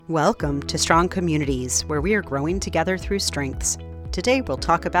Welcome to Strong Communities, where we are growing together through strengths. Today we'll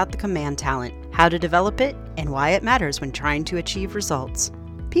talk about the command talent, how to develop it, and why it matters when trying to achieve results.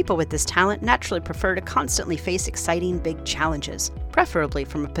 People with this talent naturally prefer to constantly face exciting big challenges, preferably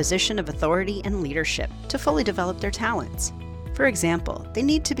from a position of authority and leadership, to fully develop their talents. For example, they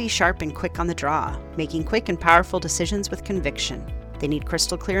need to be sharp and quick on the draw, making quick and powerful decisions with conviction. They need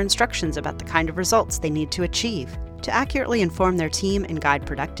crystal clear instructions about the kind of results they need to achieve, to accurately inform their team and guide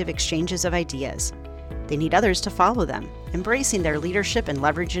productive exchanges of ideas. They need others to follow them, embracing their leadership and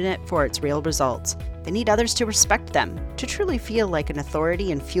leveraging it for its real results. They need others to respect them, to truly feel like an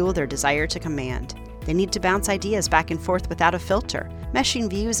authority and fuel their desire to command. They need to bounce ideas back and forth without a filter, meshing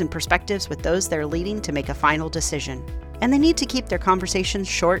views and perspectives with those they're leading to make a final decision. And they need to keep their conversations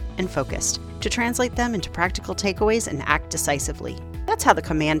short and focused, to translate them into practical takeaways and act decisively. That's how the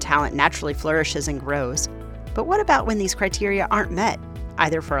command talent naturally flourishes and grows. But what about when these criteria aren't met,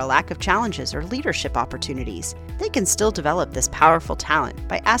 either for a lack of challenges or leadership opportunities? They can still develop this powerful talent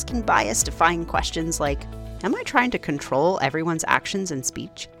by asking bias-defying questions like, am I trying to control everyone's actions and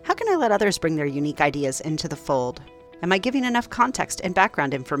speech? How can I let others bring their unique ideas into the fold? Am I giving enough context and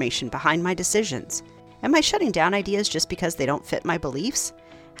background information behind my decisions? Am I shutting down ideas just because they don't fit my beliefs?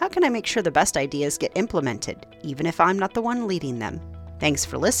 How can I make sure the best ideas get implemented, even if I'm not the one leading them? Thanks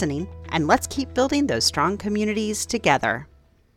for listening, and let's keep building those strong communities together.